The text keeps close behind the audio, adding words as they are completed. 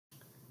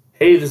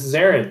Hey, this is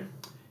Aaron.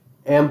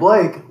 And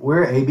Blake,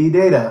 we're AB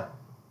Data.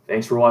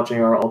 Thanks for watching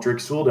our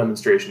Alteryx tool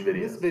demonstration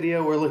video. In this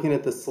video, we're looking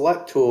at the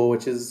Select tool,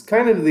 which is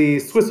kind of the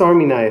Swiss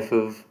Army knife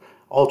of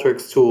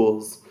Alteryx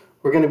tools.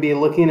 We're going to be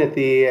looking at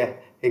the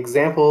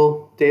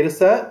example data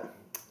set.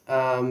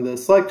 The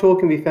Select tool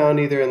can be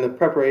found either in the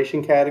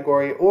preparation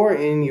category or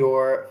in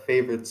your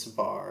favorites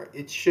bar.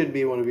 It should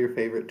be one of your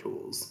favorite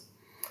tools.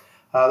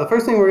 The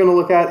first thing we're going to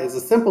look at is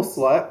a simple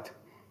select.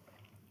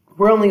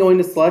 We're only going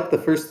to select the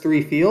first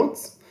three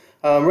fields.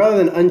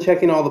 Rather than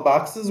unchecking all the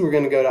boxes, we're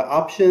going to go to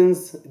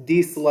Options,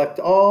 Deselect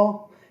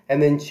All, and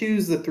then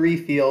choose the three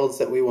fields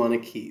that we want to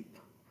keep.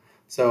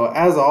 So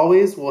as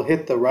always, we'll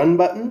hit the Run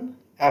button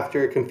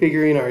after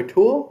configuring our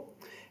tool,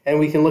 and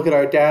we can look at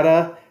our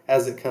data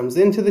as it comes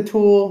into the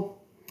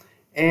tool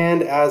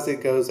and as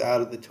it goes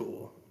out of the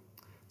tool.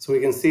 So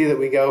we can see that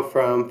we go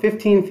from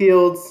 15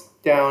 fields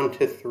down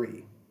to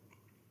 3.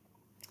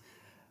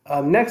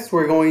 Next,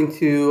 we're going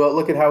to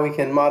look at how we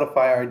can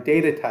modify our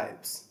data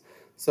types.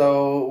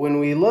 So when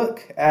we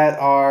look at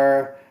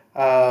our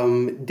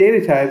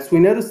data types, we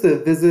notice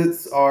that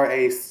visits are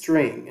a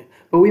string,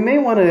 but we may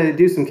want to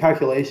do some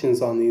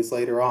calculations on these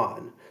later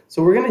on.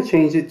 So we're going to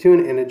change it to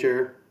an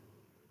integer.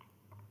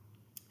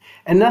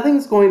 And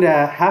nothing's going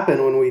to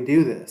happen when we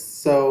do this.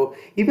 So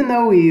even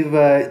though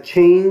we've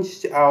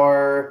changed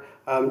our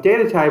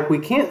data type, we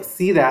can't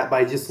see that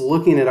by just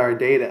looking at our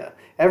data.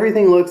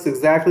 Everything looks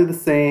exactly the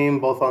same,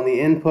 both on the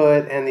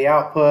input and the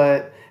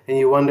output, and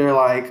you wonder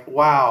like,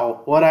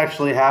 wow, what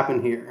actually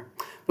happened here?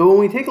 But when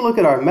we take a look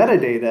at our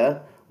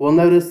metadata, we'll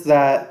notice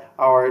that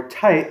our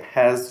type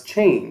has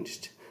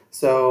changed.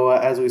 So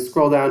as we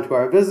scroll down to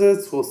our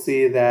visits, we'll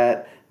see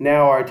that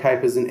now our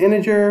type is an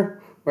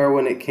integer, where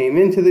when it came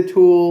into the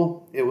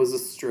tool, it was a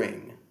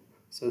string.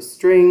 So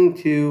string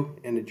to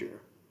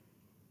integer.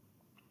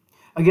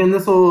 Again,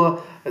 this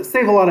will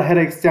save a lot of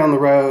headaches down the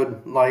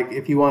road, like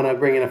if you want to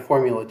bring in a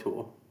formula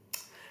tool.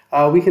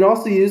 We can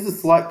also use the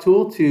Select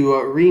tool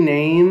to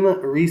rename,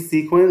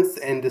 resequence,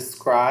 and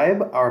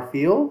describe our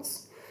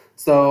fields.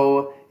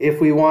 So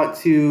if we want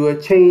to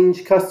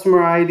change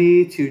customer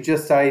ID to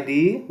just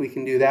ID, we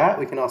can do that.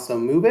 We can also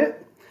move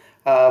it.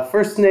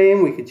 First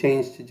name, we could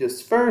change to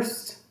just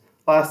first.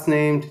 Last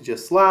name to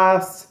just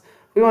last.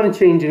 If we want to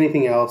change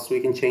anything else, we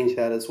can change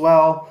that as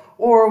well.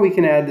 Or we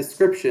can add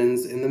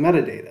descriptions in the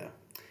metadata.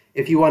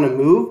 If you want to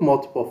move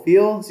multiple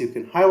fields, you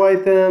can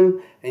highlight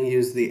them and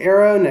use the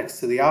arrow next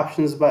to the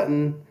Options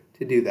button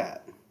to do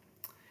that.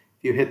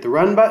 If you hit the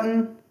Run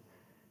button,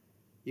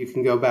 you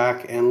can go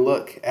back and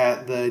look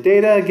at the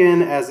data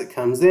again as it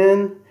comes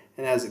in,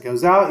 and as it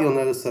goes out, you'll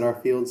notice that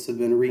our fields have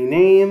been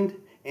renamed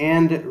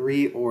and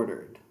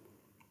reordered.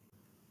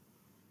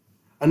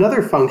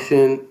 Another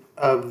function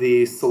of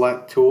the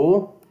Select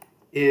tool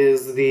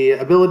is the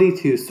ability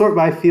to sort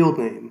by field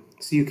name.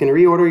 So you can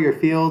reorder your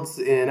fields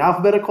in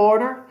alphabetical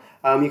order.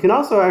 You can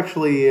also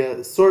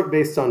actually sort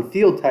based on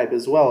field type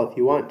as well if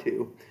you want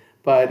to.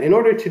 But in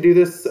order to do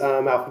this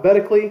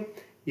alphabetically,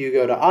 you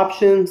go to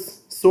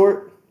Options,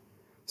 Sort,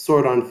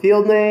 Sort on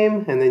field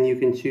name, and then you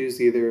can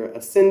choose either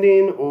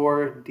ascending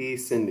or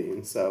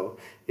descending. So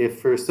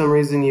if for some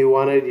reason you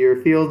wanted your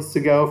fields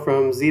to go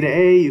from Z to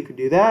A, you could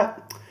do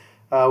that.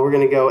 We're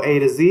going to go A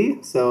to Z,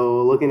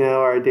 so looking at how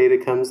our data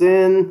comes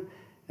in,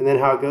 and then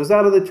how it goes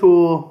out of the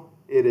tool,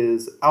 it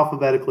is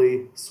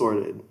alphabetically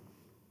sorted.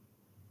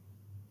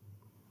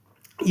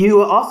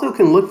 You also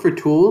can look for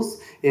tools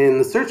in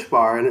the search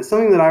bar, and it's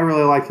something that I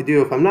really like to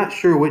do. If I'm not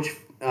sure which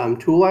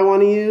tool I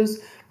want to use,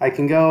 I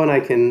can go and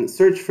I can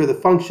search for the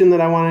function that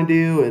I want to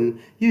do, and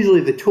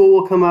usually the tool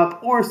will come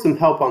up or some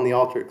help on the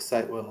Alteryx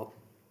site will.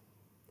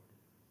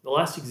 The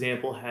last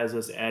example has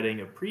us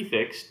adding a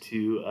prefix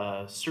to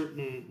a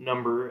certain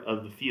number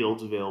of the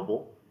fields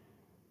available.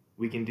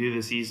 We can do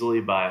this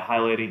easily by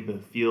highlighting the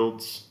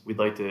fields we'd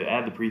like to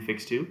add the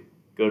prefix to,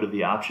 go to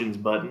the Options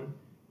button,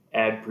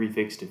 Add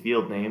Prefix to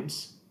Field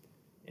Names,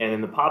 and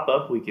in the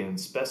pop-up we can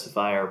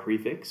specify our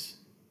prefix.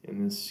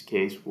 In this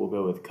case we'll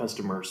go with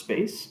customer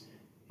space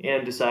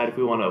and decide if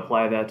we want to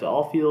apply that to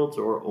all fields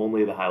or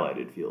only the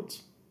highlighted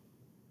fields.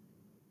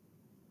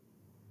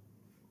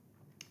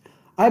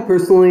 I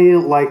personally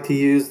like to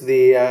use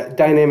the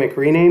dynamic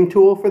rename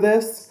tool for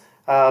this,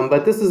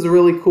 but this is a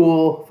really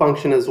cool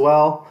function as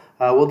well.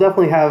 We'll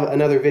definitely have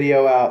another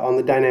video out on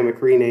the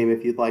dynamic rename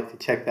if you'd like to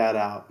check that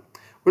out.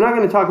 We're not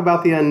going to talk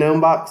about the unknown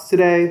box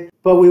today,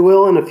 but we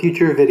will in a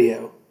future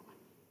video.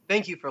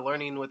 Thank you for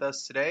learning with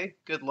us today.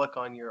 Good luck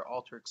on your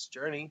Alteryx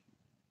journey.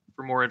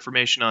 For more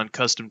information on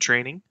custom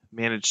training,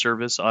 managed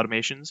service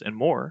automations, and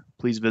more,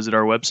 please visit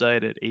our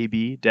website at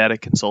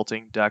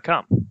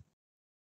abdataconsulting.com.